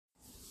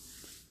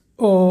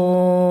Om.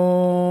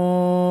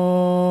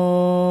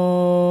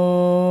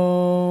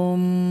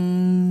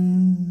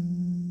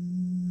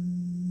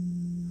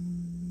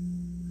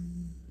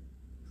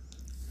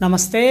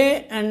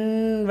 Namaste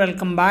and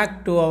welcome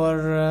back to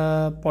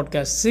our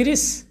podcast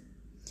series.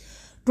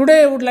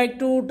 Today I would like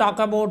to talk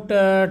about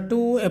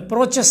two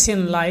approaches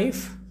in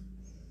life.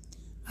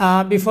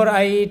 Before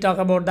I talk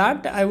about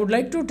that, I would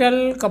like to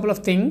tell a couple of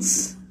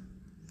things.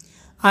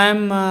 I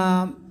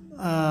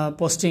am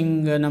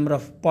posting a number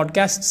of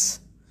podcasts.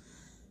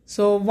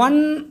 So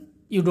one,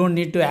 you don't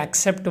need to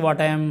accept what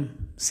I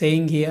am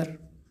saying here.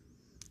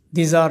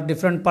 These are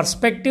different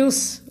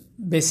perspectives.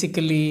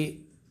 Basically,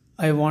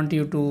 I want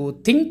you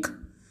to think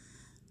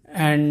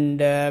and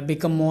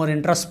become more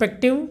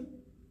introspective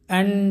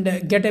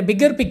and get a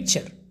bigger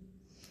picture.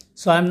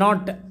 So I'm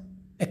not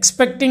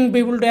expecting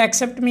people to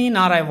accept me,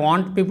 nor I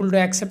want people to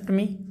accept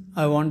me.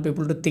 I want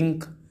people to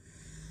think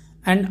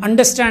and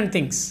understand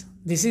things.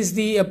 This is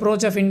the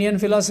approach of Indian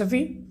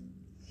philosophy.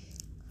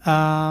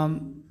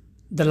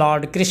 The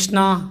Lord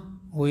Krishna,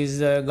 who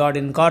is God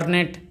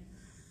incarnate,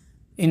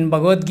 in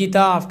Bhagavad Gita,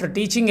 after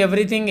teaching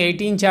everything,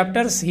 18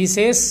 chapters, he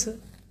says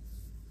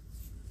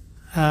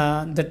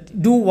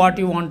that do what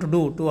you want to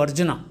do to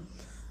Arjuna.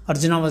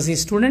 Arjuna was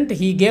his student.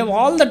 He gave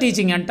all the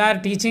teaching, entire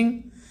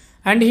teaching,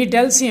 and he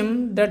tells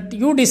him that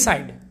you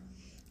decide.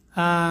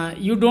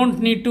 You don't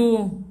need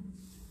to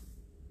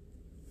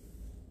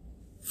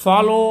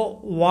follow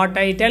what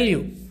I tell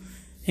you.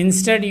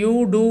 Instead,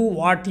 you do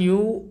what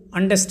you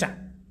understand.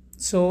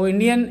 So,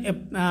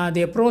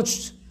 the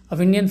approach of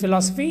Indian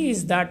philosophy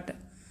is that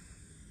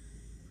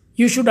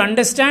you should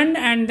understand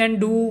and then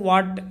do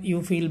what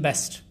you feel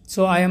best.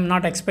 So, I am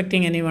not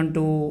expecting anyone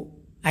to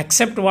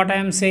accept what I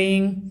am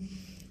saying.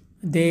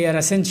 They are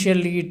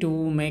essentially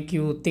to make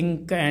you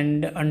think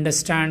and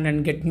understand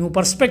and get new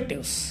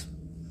perspectives.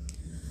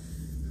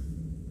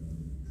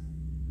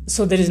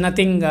 So, there is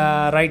nothing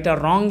right or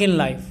wrong in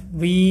life.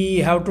 We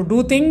have to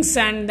do things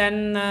and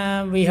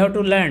then we have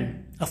to learn.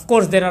 Of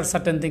course, there are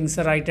certain things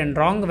right and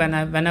wrong.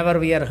 Whenever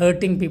we are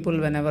hurting people,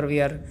 whenever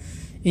we are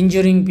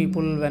injuring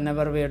people,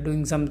 whenever we are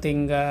doing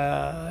something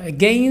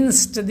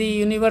against the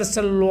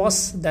universal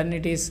laws, then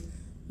it is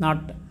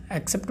not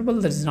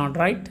acceptable. That is not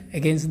right.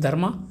 Against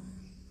dharma.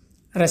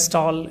 Rest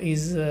all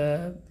is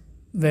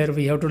where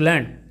we have to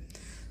learn.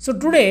 So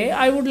today,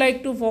 I would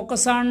like to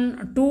focus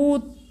on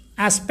two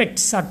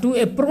aspects or two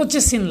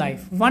approaches in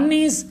life. One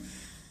is,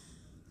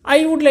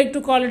 I would like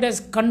to call it as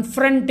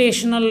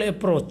confrontational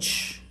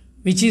approach,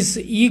 which is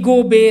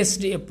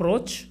ego-based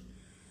approach.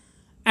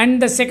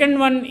 And the second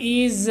one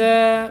is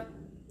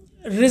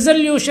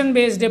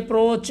resolution-based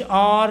approach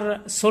or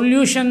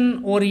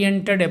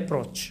solution-oriented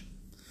approach.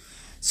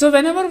 So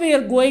whenever we are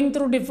going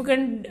through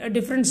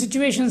different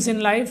situations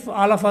in life,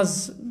 all of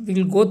us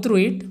will go through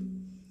it.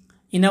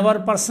 In our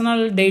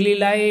personal daily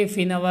life,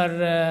 in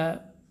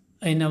our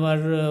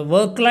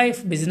work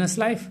life, business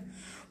life,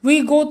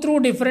 we go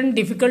through different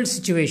difficult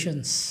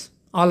situations.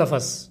 All of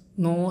us,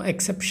 no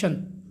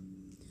exception.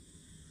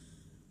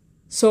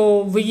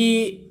 So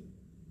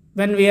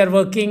when we are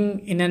working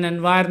in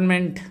an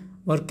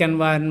work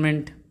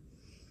environment,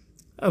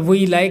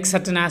 we like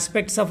certain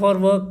aspects of our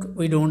work,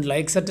 we don't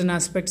like certain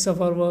aspects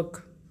of our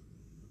work.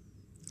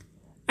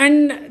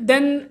 And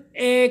then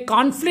a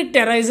conflict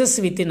arises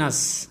within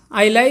us.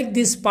 I like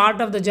this part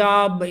of the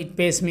job, it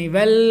pays me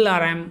well,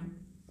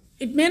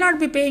 it may not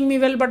be paying me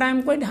well, but I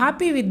am quite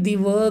happy with the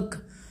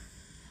work.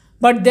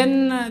 But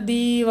then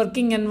the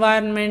working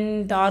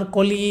environment, or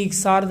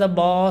colleagues, or the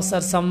boss, or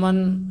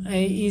someone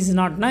is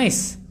not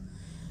nice.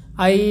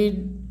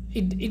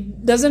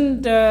 It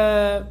doesn't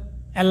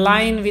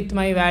align with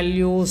my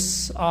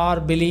values or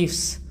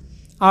beliefs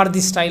or the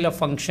style of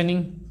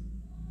functioning.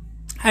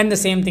 And the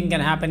same thing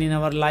can happen in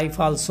our life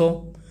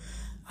also.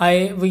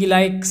 We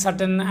like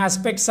certain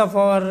aspects of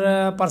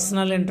our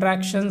personal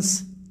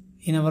interactions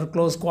in our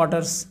close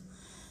quarters.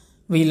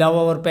 We love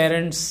our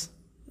parents.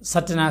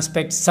 Some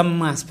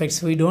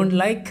aspects we don't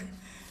like.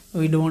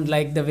 We don't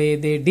like the way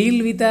they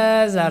deal with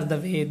us or the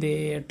way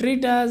they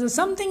treat us, or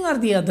something or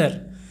the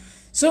other.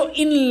 So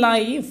in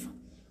life,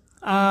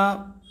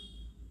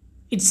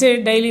 it's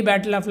a daily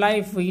battle of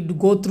life. We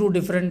go through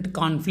different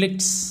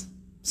conflicts.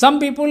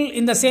 Some people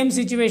in the same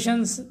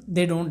situations,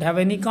 they don't have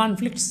any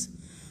conflicts.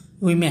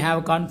 We may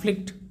have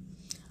conflict.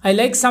 I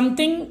like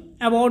something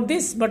about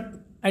this, but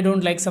I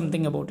don't like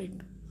something about it.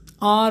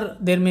 Or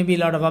there may be a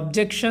lot of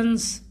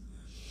objections.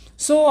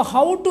 So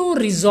how to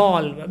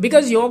resolve?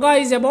 Because yoga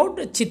is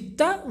about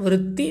chitta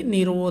vritti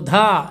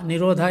nirodha.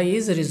 Nirodha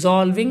is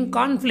resolving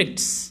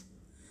conflicts.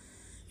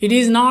 It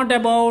is not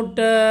about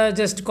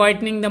just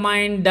quietening the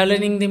mind,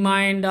 dulling the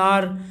mind,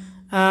 or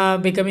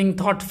becoming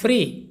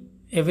thought-free.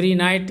 Every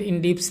night in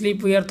deep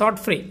sleep we are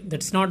thought-free.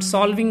 That's not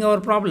solving our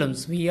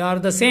problems. We are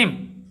the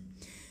same.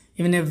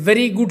 Even a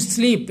very good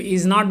sleep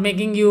is not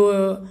making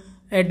you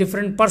a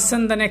different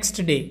person the next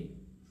day.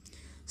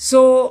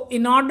 So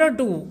in order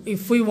to,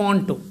 if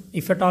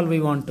at all we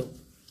want to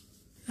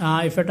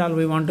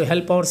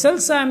help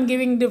ourselves, I am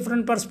giving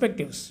different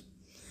perspectives.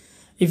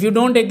 If you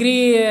don't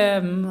agree,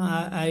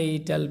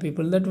 I tell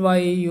people that why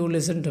you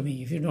listen to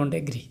me if you don't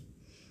agree,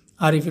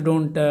 or if you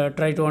don't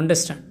try to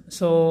understand.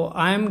 So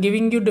I am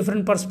giving you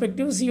different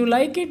perspectives. You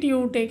like it,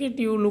 you take it,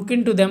 you look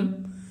into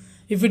them.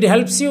 If it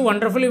helps you,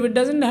 wonderful. If it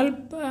doesn't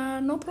help,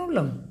 no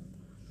problem.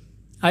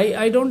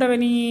 I don't have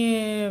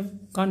any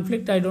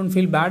conflict. I don't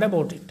feel bad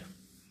about it.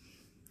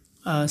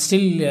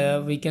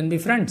 Still, we can be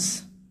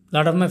friends. A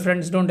lot of my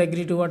friends don't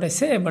agree to what I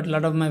say, but a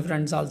lot of my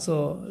friends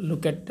also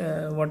look at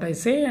what I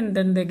say and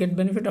then they get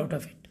benefit out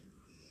of it.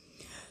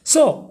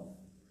 So,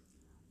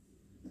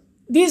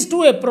 these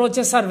two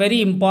approaches are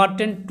very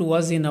important to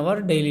us in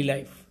our daily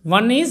life.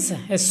 One is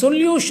a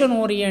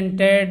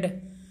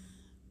solution-oriented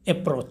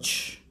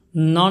approach,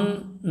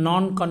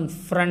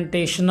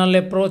 non-confrontational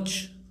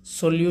approach,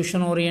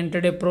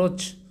 solution-oriented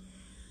approach,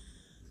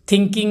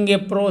 thinking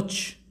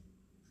approach,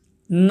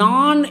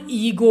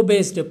 non-ego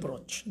based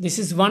approach. This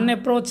is one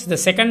approach. The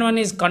second one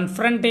is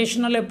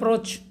confrontational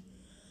approach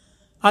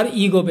or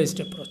ego based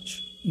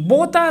approach.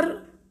 Both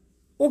are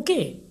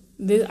okay.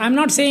 I'm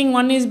not saying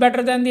one is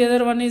better than the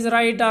other, one is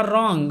right or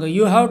wrong.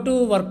 You have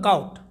to work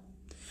out.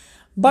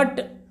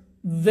 But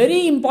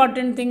very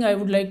important thing I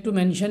would like to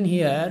mention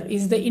here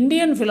is the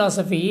Indian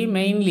philosophy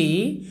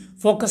mainly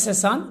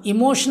focuses on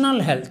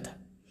emotional health.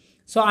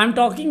 So I'm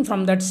talking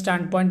from that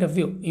standpoint of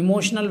view.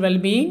 Emotional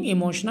well-being,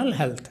 emotional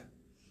health.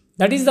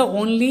 That is the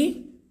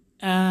only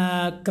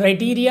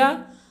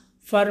criteria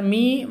for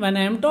me when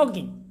I am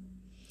talking.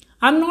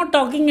 I'm not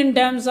talking in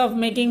terms of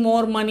making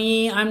more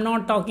money. I'm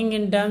not talking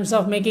in terms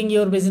of making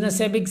your business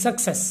a big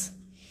success.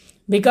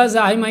 Because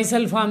I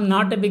myself am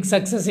not a big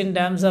success in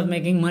terms of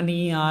making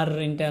money or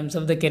in terms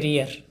of the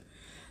career.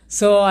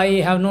 So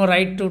I have no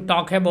right to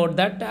talk about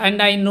that, and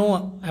I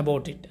know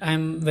about it. I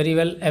am very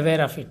well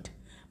aware of it.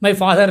 My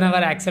father never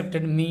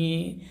accepted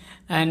me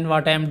and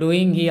what I am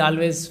doing. He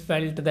always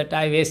felt that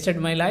I wasted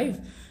my life,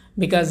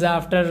 because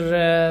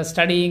after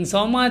studying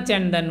so much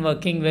and then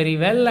working very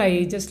well,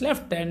 I just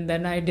left and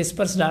then I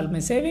dispersed all my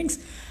savings.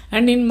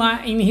 And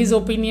in his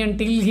opinion,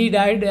 till he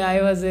died,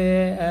 I was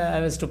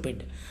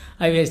stupid.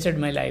 I wasted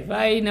my life.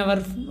 I never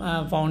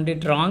found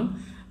it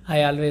wrong.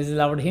 I always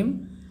loved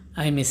him.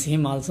 I miss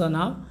him also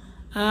now.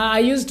 I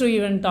used to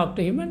even talk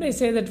to him and I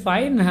say that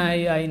fine,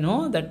 I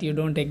know that you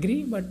don't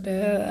agree, but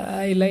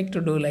I like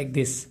to do like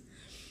this.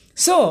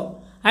 So,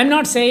 I'm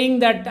not saying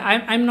that,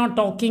 I'm not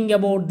talking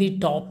about the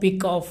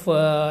topic of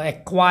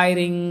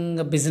acquiring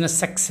business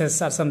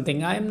success or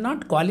something. I am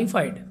not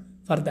qualified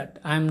for that.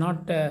 I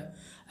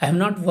have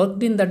not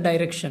worked in that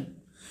direction.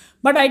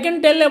 But I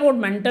can tell about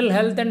mental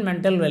health and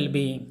mental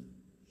well-being.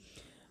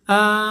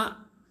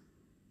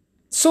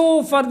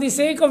 So, for the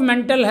sake of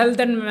mental health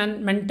and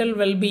mental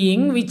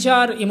well-being, which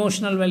are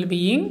emotional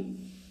well-being,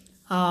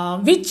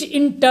 which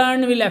in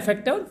turn will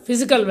affect our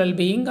physical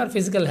well-being or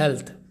physical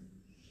health.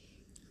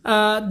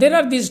 There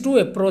are these two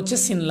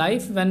approaches in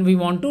life when we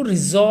want to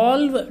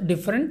resolve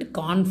different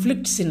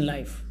conflicts in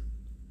life,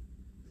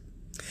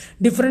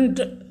 different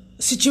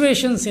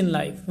situations in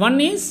life. One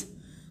is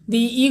the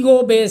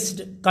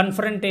ego-based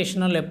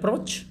confrontational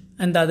approach,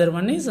 and the other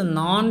one is a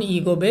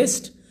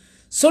non-ego-based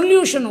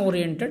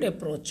solution-oriented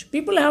approach.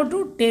 People have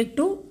to take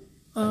to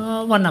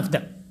one of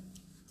them.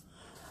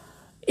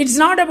 It's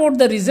not about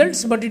the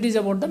results, but it is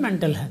about the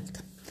mental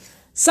health.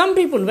 Some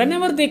people,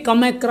 whenever they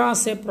come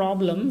across a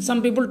problem,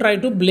 some people try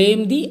to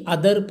blame the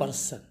other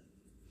person,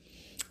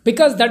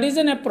 because that is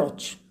an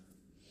approach.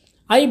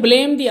 I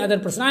blame the other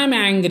person. I am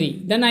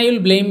angry, then I will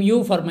blame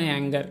you for my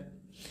anger.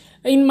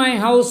 In my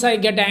house, I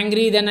get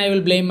angry, then I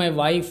will blame my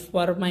wife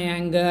for my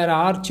anger,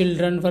 or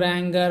children for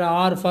anger,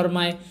 or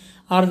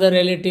the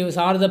relatives,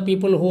 or the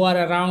people who are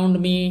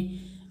around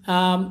me.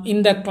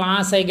 In the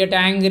class, I get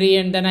angry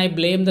and then I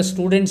blame the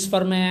students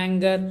for my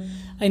anger.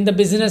 In the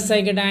business,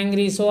 I get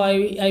angry, so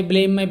I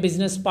blame my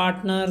business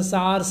partners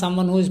or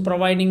someone who is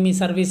providing me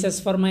services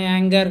for my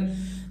anger.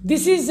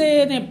 This is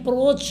an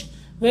approach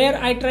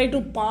where I try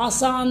to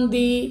pass on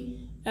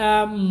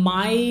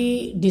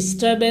my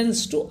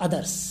disturbance to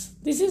others.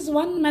 This is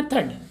one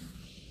method.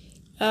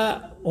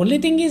 Only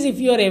thing is, if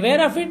you are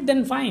aware of it,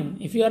 then fine.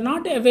 If you are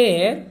not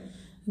aware,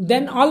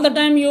 then all the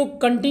time you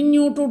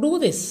continue to do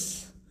this.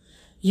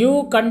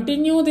 You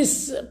continue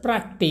this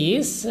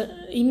practice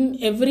in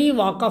every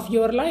walk of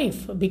your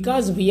life,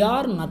 because we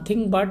are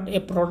nothing but a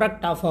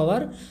product of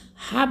our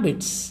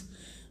habits.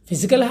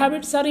 Physical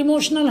habits or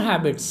emotional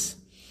habits.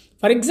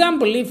 For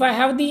example, if I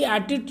have the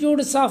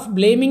attitudes of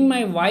blaming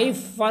my wife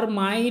for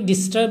my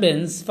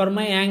disturbance, for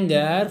my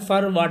anger,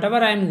 for whatever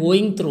I am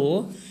going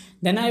through,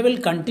 then I will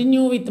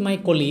continue with my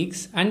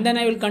colleagues, and then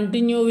I will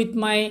continue with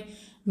my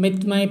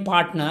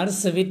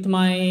partners,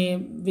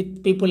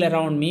 with people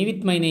around me,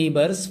 with my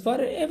neighbors,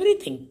 for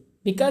everything,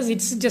 because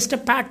it's just a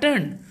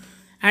pattern.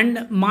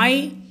 And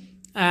my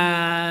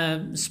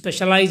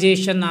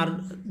specialization,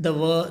 or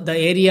the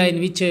area in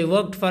which I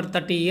worked for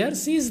 30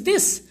 years is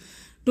this,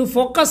 to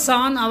focus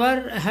on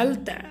our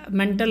health,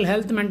 mental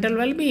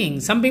well-being.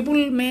 Some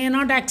people may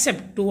not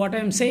accept to what I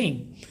am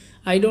saying.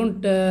 I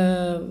don't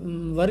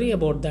worry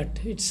about that.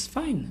 It's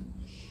fine.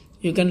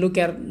 You can look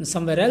at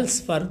somewhere else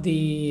for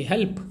the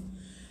help.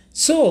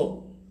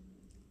 So,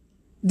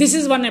 this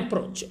is one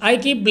approach. I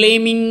keep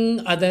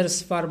blaming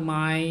others for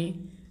my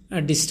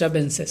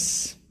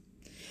disturbances.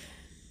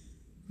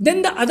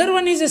 Then the other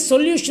one is a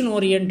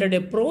solution-oriented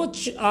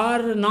approach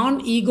or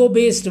non-ego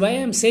based. Why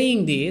I am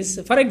saying this?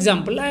 For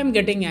example, I am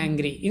getting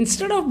angry.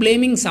 Instead of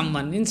blaming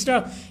someone,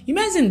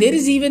 imagine there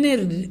is even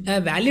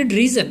a valid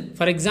reason.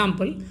 For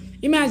example,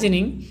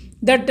 imagining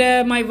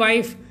that my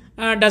wife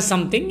does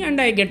something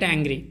and I get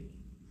angry.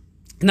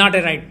 Not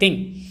a right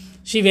thing.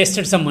 She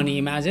wasted some money,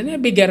 imagine a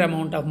bigger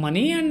amount of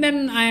money, and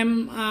then I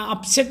am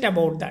upset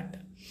about that.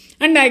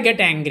 And I get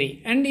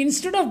angry. And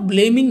instead of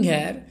blaming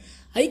her,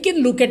 I can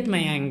look at my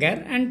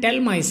anger and tell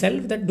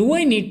myself that do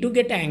I need to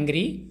get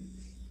angry?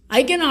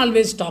 I can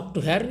always talk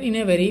to her in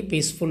a very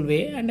peaceful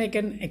way and I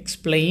can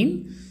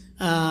explain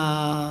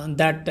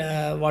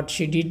that what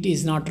she did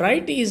is not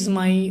right, is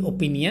my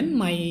opinion,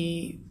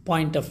 my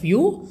point of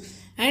view,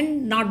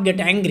 and not get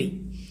angry.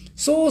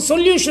 So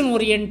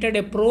solution-oriented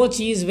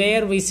approach is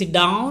where we sit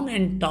down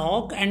and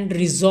talk and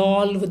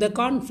resolve the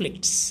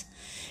conflicts.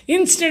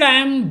 Instead, I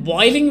am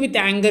boiling with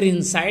anger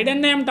inside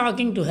and I am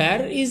talking to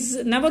her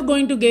is never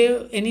going to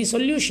give any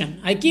solution.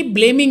 I keep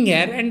blaming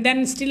her and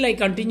then still I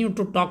continue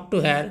to talk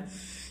to her.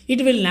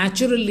 It will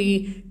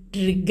naturally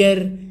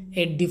trigger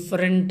a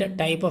different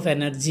type of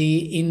energy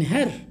in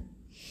her.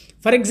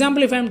 For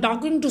example, if I am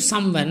talking to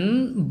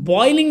someone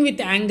boiling with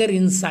anger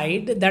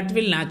inside, that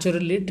will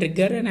naturally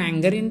trigger an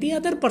anger in the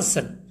other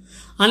person.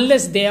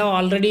 Unless they have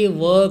already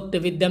worked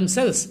with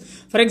themselves.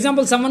 For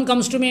example, someone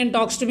comes to me and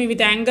talks to me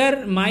with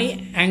anger,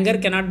 my anger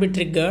cannot be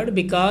triggered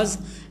because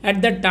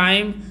at that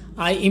time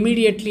I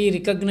immediately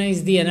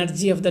recognize the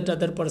energy of that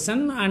other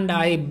person and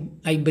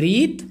I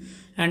breathe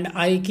and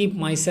I keep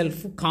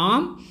myself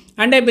calm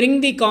and I bring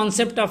the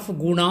concept of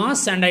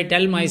gunas and I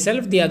tell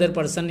myself the other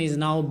person is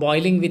now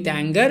boiling with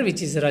anger,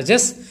 which is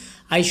rajas.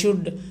 I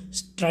should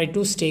try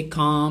to stay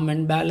calm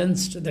and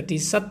balanced, that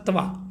is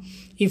sattva.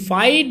 If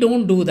I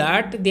don't do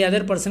that, the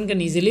other person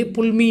can easily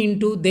pull me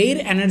into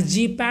their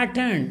energy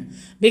pattern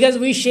because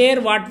we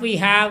share what we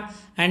have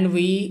and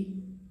we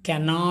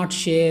cannot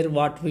share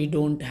what we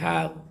don't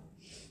have.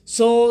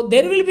 So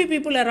there will be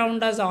people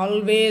around us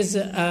always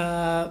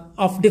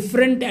of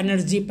different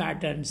energy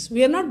patterns.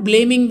 We are not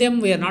blaming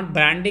them, we are not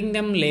branding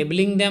them,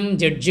 labeling them,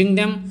 judging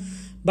them,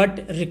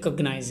 but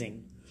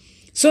recognizing.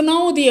 So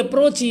now the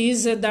approach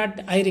is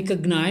that I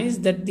recognize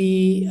that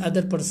the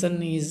other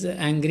person is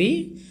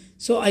angry.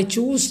 So I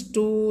choose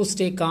to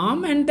stay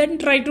calm and then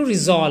try to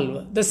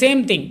resolve the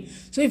same thing.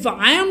 So if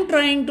I am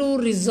trying to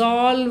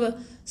resolve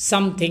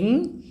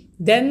something,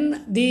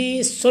 then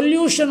the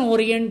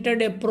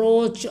solution-oriented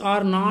approach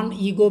or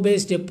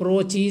non-ego-based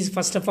approach is,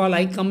 first of all,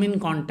 I come in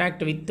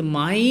contact with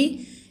my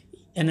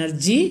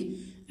energy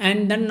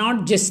and then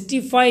not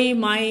justify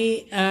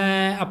my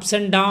ups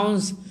and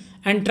downs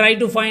and try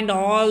to find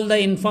all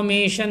the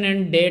information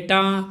and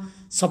data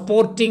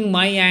supporting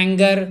my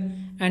anger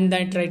and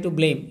I try to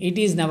blame. It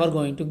is never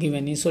going to give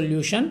any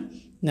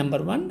solution,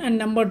 number one. And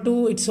number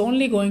two, it's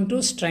only going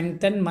to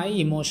strengthen my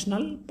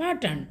emotional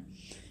pattern.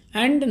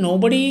 And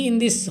nobody in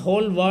this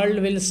whole world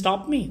will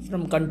stop me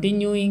from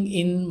continuing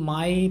in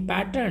my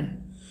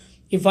pattern.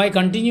 If I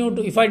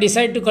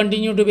decide to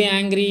continue to be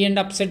angry and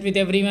upset with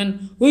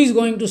everyone, who is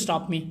going to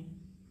stop me?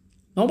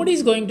 Nobody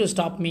is going to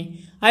stop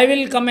me. I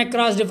will come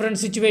across different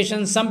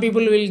situations. Some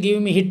people will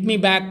hit me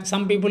back.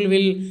 Some people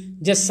will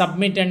just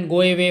submit and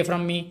go away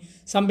from me.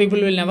 Some people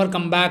will never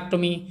come back to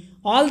me.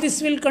 All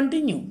this will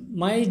continue.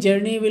 My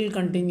journey will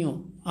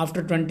continue.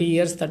 After 20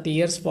 years, 30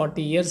 years,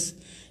 40 years,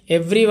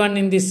 everyone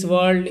in this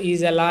world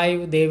is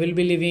alive. They will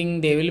be living.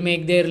 They will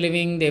make their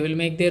living. They will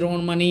make their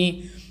own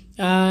money.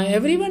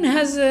 Everyone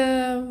has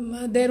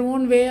their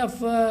own way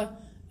of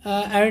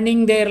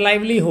earning their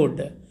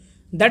livelihood.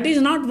 That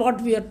is not what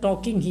we are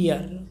talking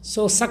here.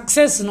 So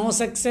success, no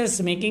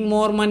success, making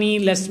more money,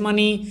 less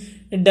money,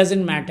 it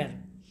doesn't matter.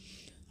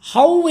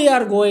 How we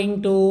are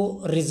going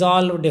to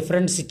resolve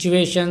different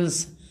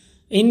situations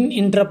in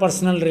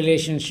interpersonal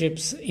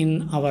relationships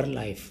in our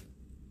life?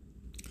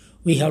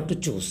 We have to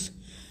choose.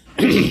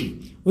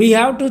 We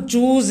have to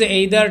choose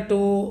either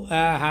to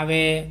have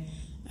a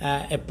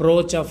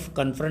approach of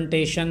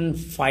confrontation,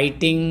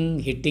 fighting,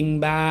 hitting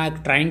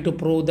back, trying to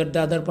prove that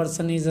the other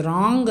person is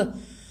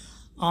wrong,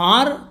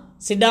 or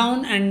sit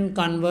down and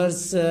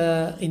converse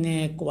in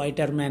a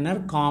quieter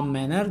manner, calm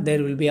manner.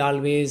 There will be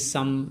always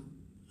some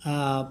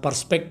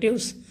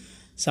perspectives.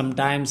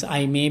 Sometimes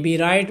I may be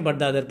right, but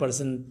the other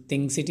person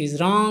thinks it is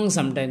wrong.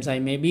 Sometimes I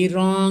may be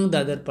wrong, the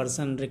other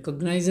person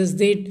recognizes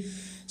it.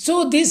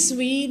 So this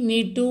we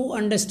need to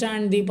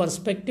understand the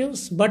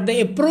perspectives, but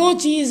the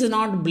approach is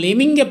not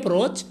blaming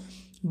approach,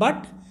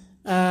 but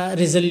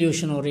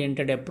resolution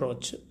oriented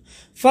approach.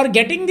 For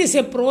getting this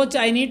approach,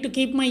 I need to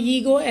keep my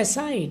ego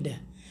aside.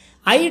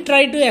 I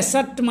try to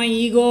assert my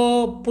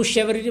ego, push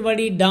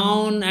everybody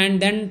down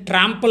and then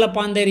trample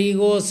upon their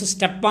egos,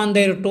 step on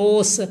their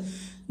toes.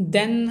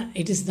 Then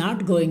it is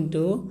not going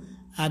to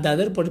The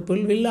other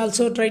people will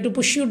also try to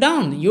push you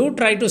down. You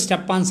try to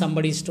step on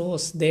somebody's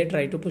toes, they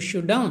try to push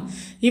you down.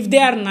 If they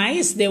are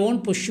nice, they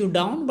won't push you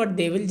down, but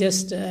they will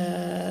just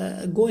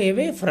go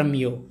away from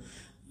you.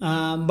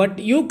 But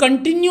you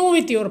continue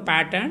with your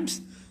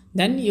patterns,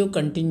 then you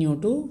continue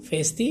to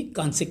face the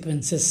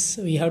consequences.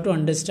 We have to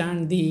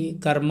understand the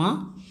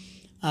karma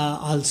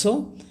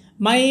also.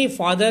 My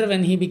father,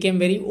 when he became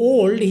very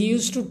old, he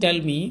used to tell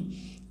me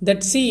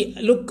that, see,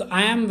 look,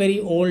 I am very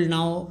old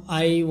now,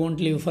 I won't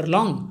live for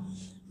long.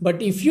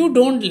 But if you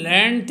don't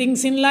learn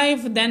things in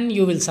life, then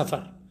you will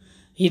suffer.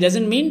 He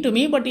doesn't mean to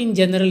me, but in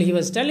general, he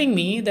was telling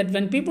me that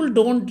when people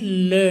don't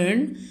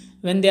learn,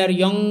 when they are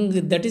young,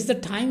 that is the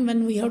time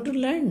when we have to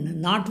learn,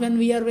 not when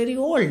we are very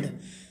old.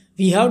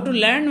 We have to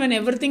learn when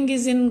everything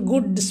is in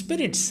good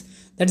spirits.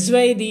 That's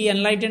why the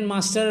enlightened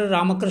master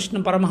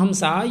Ramakrishna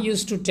Paramahamsa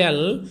used to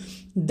tell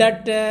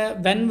that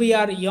when we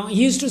are young,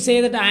 he used to say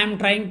that I am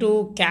trying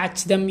to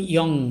catch them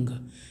young,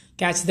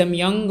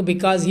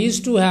 because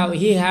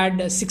he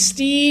had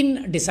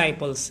 16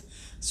 disciples.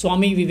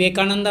 Swami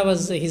Vivekananda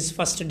was his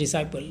first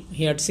disciple.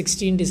 He had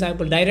 16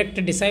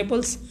 direct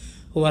disciples,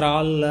 who were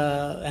all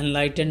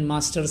enlightened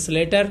masters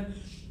later.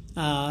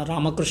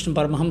 Ramakrishna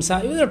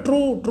Paramahamsa, he was a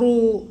true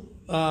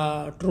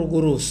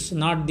gurus,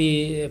 not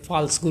the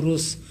false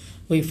gurus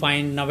we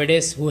find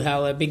nowadays, who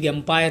have big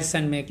empires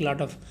and make a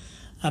lot of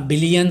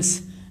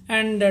billions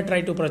and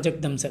try to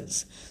project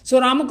themselves. So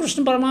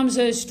Ramakrishna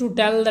Paramahamsa is to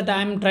tell that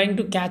I am trying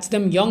to catch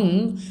them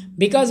young,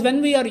 because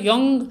when we are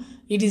young,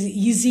 it is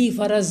easy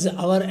for us,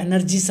 our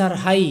energies are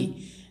high,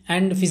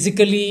 and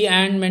physically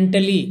and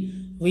mentally,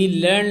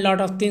 we learn a lot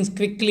of things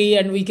quickly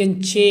and we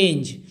can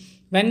change.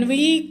 When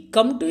we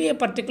come to a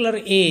particular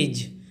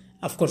age,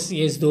 of course,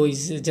 age though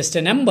is just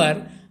a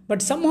number,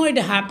 but somehow it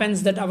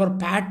happens that our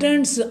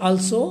patterns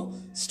also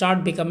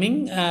start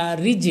becoming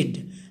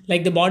rigid.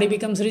 Like the body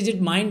becomes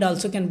rigid, mind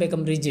also can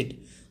become rigid.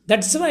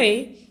 That's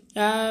why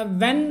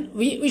when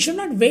we should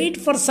not wait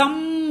for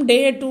some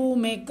day to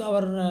make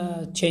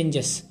our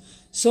changes.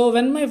 So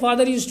when my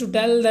father used to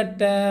tell that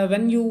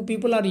when you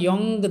people are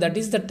young, that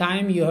is the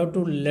time you have to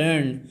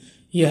learn,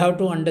 you have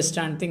to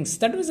understand things.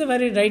 That was a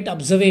very right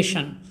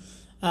observation,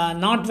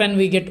 not when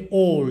we get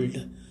old.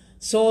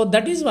 So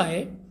that is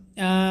why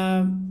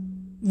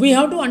we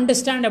have to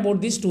understand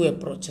about these two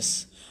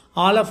approaches.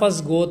 All of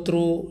us go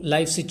through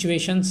life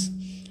situations,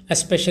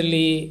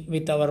 especially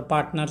with our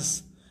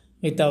partners,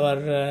 with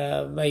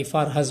our wife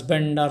or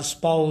husband or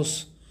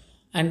spouse,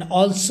 and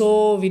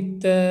also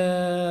with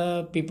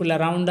people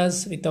around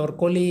us, with our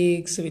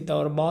colleagues, with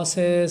our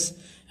bosses,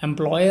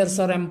 employers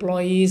or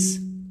employees.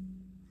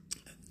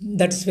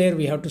 That's where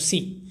we have to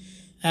see.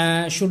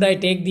 Should I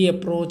take the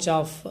approach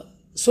of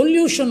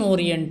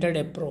solution-oriented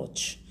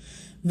approach?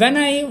 When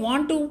I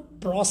want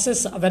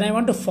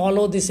to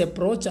follow this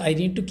approach, I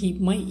need to keep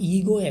my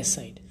ego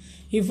aside.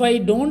 If I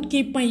don't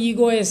keep my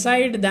ego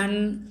aside,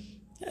 then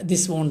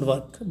this won't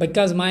work,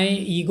 because my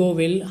ego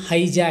will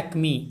hijack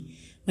me.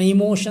 My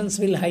emotions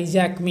will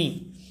hijack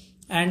me.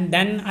 And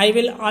then I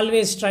will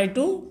always try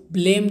to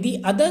blame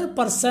the other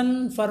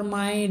person for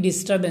my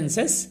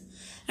disturbances.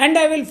 And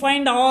I will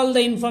find all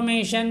the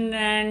information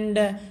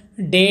and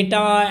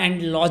data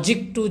and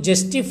logic to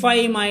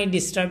justify my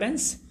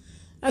disturbance.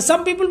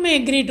 Some people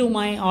may agree to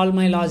all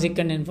my logic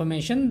and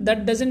information.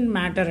 That doesn't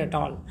matter at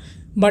all.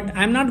 But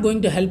I'm not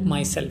going to help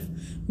myself,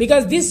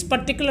 because this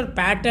particular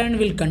pattern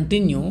will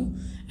continue,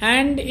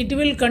 and it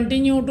will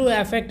continue to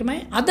affect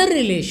my other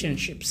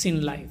relationships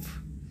in life.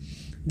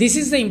 This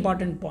is the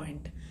important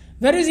point.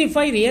 Whereas if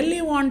I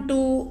really want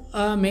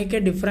to make a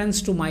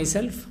difference to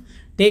myself,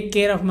 take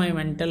care of my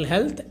mental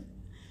health,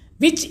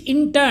 which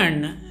in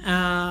turn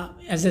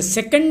as a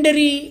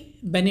secondary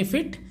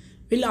benefit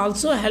will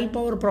also help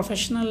our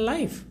professional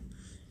life,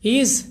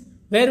 is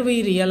where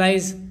we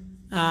realize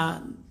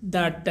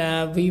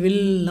that we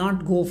will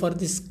not go for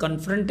this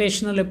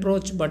confrontational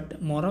approach,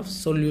 but more of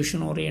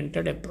solution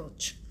oriented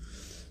approach.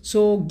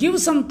 So give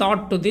some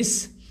thought to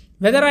this,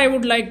 whether I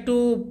would like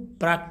to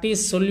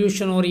practice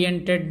solution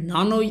oriented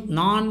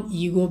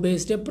non-ego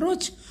based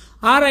approach,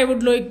 or I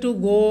would like to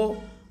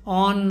go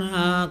on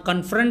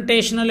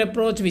confrontational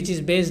approach, which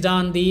is based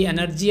on the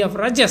energy of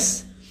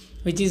rajas,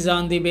 which is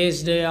on the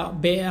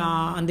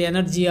on the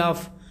energy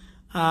of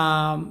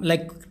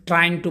like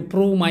trying to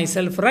prove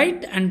myself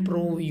right and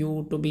prove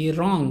you to be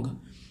wrong.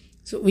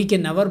 So we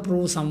can never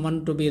prove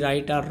someone to be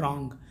right or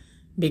wrong,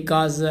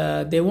 because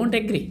they won't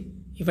agree.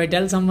 If I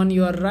tell someone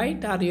you are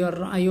right or you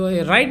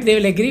are right, they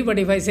will agree. But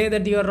if I say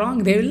that you are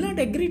wrong, they will not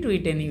agree to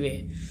it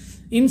anyway.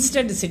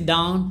 Instead, sit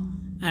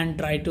down and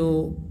try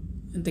to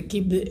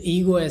keep the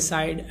ego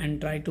aside and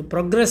try to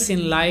progress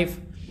in life.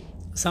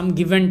 Some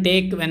give and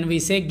take. When we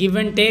say give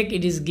and take,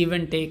 it is give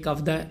and take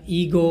of the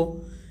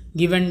ego,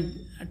 give and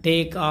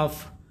take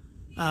of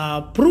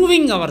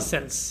proving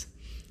ourselves.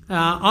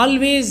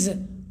 Always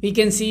we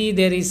can see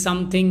there is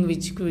something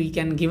which we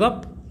can give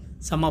up.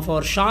 Some of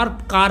our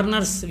sharp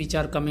corners which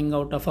are coming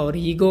out of our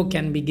ego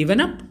can be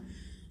given up,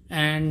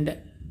 and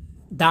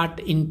that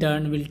in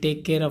turn will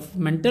take care of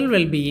mental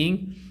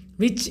well-being,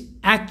 which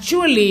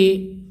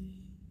actually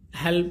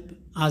help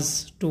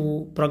us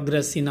to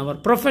progress in our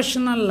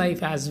professional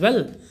life as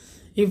well.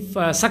 If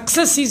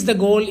success is the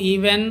goal,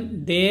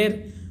 even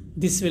there,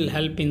 this will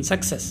help in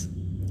success.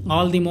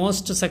 All the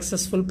most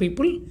successful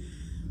people,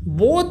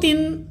 both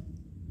in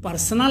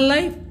personal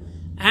life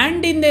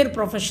and in their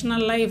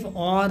professional life,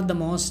 are the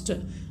most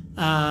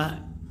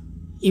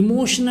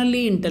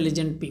emotionally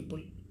intelligent people.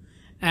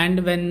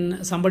 And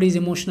when somebody is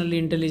emotionally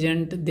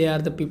intelligent, they are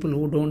the people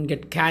who don't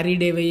get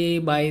carried away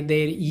by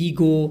their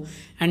ego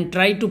and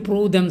try to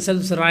prove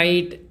themselves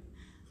right,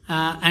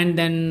 and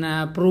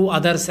then prove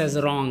others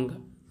as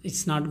wrong.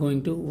 It's not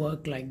going to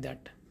work like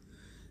that.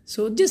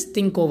 So just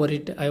think over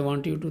it. I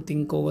want you to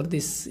think over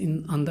this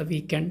on the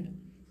weekend,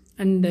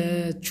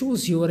 and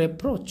choose your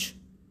approach,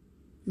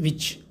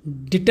 which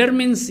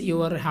determines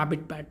your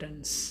habit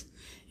patterns,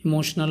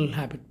 emotional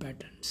habit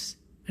patterns.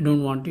 I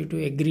don't want you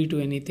to agree to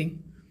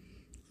anything.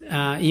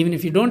 Even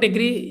if you don't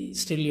agree,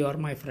 still you are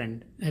my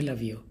friend. I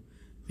love you.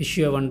 Wish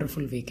you a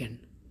wonderful weekend.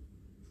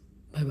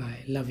 Bye bye.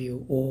 Love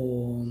you.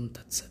 Om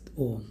Tat Sat.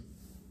 Om.